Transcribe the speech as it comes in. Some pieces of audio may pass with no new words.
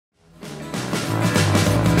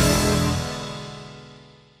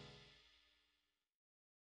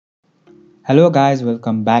Hello guys,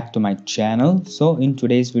 welcome back to my channel. So in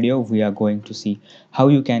today's video we are going to see how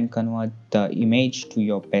you can convert the image to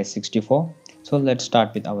your Base64. So let's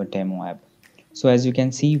start with our demo app. So as you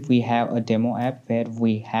can see, we have a demo app where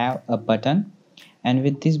we have a button, and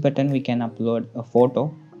with this button we can upload a photo,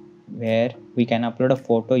 where we can upload a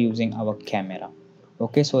photo using our camera.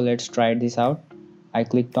 Okay, so let's try this out. I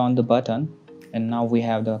clicked on the button and now we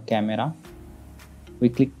have the camera. We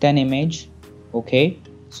clicked an image. Okay,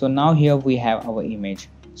 so now here we have our image.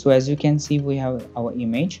 So as you can see, we have our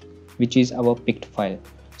image, which is our picked file.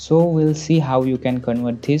 So we'll see how you can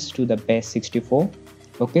convert this to the Base64.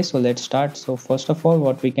 Okay, so let's start. So first of all,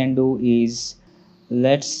 what we can do is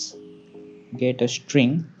let's get a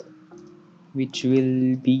string which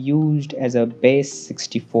will be used as a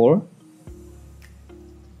Base64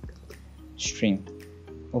 string.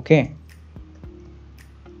 Okay,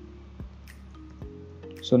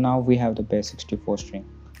 so now we have the Base64 string.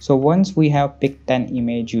 So once we have picked an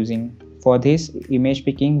image, using for this image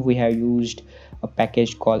picking we have used a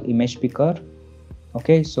package called image picker.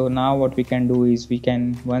 Okay, so now what we can do is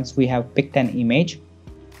once we have picked an image,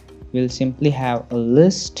 we'll simply have a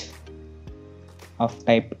list of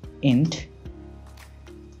type int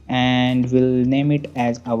and we'll name it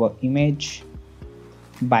as our image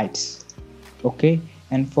bytes. Okay,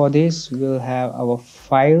 and for this we'll have our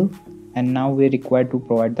file, and now we're required to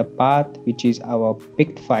provide the path, which is our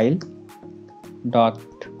picked file dot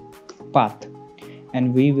path,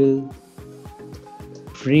 and we will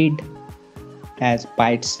read as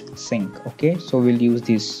bytes sync. Okay, so we'll use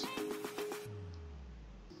this,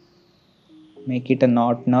 make it a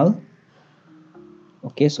not null.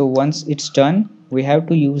 Okay, so once it's done, we have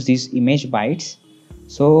to use these image bytes.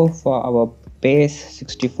 So for our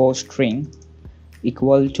Base64 string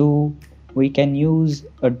equal to, we can use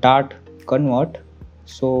a dot convert.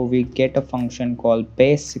 So we get a function called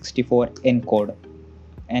Base64 encode,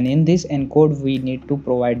 and in this encode we need to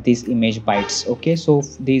provide these image bytes. Okay, so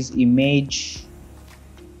these image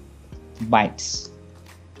bytes.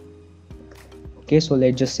 Okay, so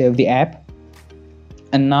let's just save the app,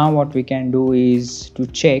 and now what we can do is to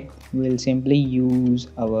check, we'll simply use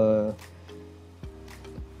our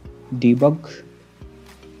debug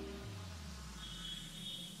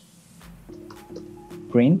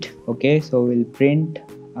print. Okay, so we'll print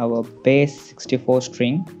our Base64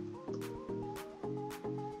 string.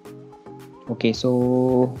 Okay,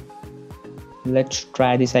 so let's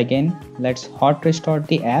try this again. Let's hot restart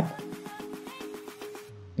the app.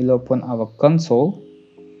 We'll open our console.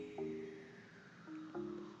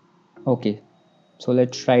 Okay, so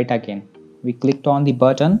let's try it again. We clicked on the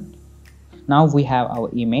button. Now we have our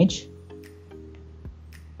image.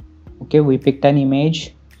 Okay, we picked an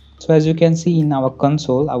image. So as you can see in our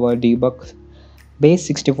console, our debug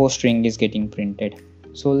Base64 string is getting printed.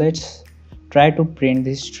 So let's try to print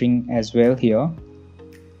this string as well here.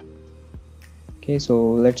 Okay,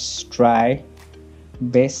 so let's try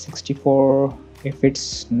Base64. If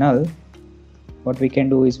it's null, what we can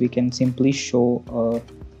do is we can simply show a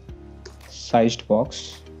sized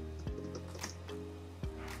box.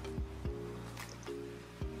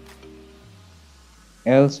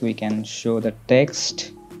 Else we can show the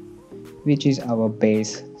text, which is our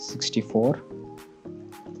Base64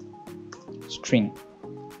 string,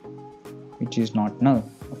 which is not null.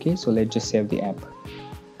 Okay, so let's just save the app.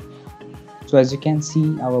 So as you can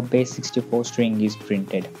see, our Base64 string is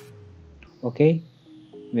printed. Okay,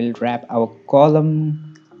 we'll wrap our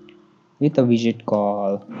column with a widget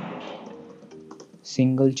called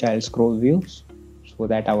single child scroll views, so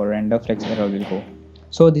that our render flex error will go.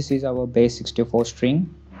 So this is our Base64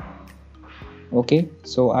 string. Okay,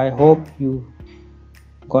 so I hope you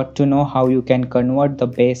got to know how you can convert the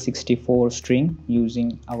Base64 string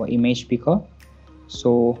using our image picker.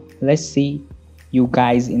 So let's see you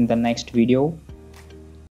guys in the next video.